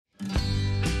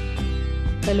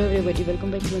Hello everybody, welcome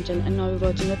back to my channel and now we're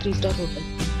watching a 3-star hotel.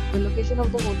 The location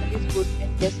of the hotel is good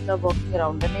and guests love walking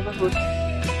around the neighborhood.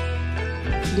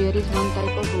 There is one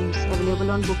type of rooms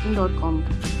available on booking.com.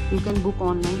 You can book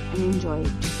online and enjoy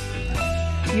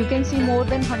it. You can see more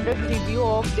than 100 reviews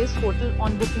of this hotel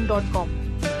on booking.com.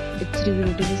 Its review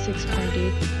rating is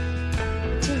 6.8,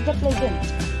 which is the pleasant.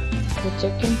 The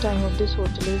check-in time of this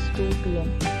hotel is 2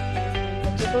 p.m.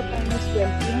 The check-out time is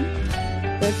 12 p.m.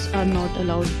 Pets are not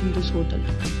allowed in this hotel.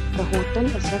 The hotel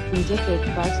accepts major credit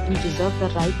cards and reserves the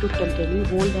right to temporarily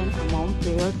hold an amount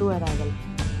prior to arrival.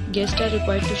 Guests are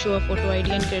required to show a photo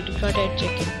ID and credit card at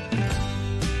check-in.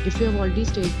 If you have already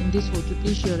stayed in this hotel,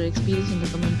 please share your experience in the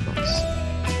comment box.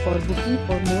 For booking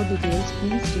or more details,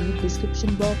 please read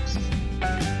description box.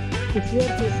 If you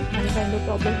are facing any kind of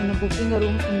problem in booking a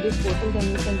room in this hotel,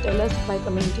 then you can tell us by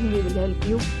commenting. We will help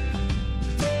you.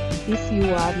 If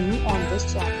you are new on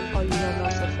this channel or you have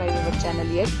not subscribed our channel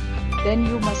yet, then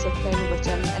you must subscribe our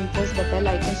channel and press the bell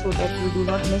icon so that you do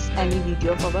not miss any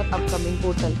video of our upcoming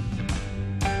hotel.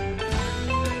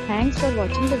 Thanks for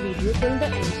watching the video till the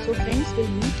end. So friends, will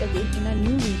meet again in a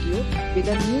new video with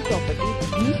a new property.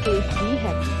 Be safe, be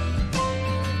happy.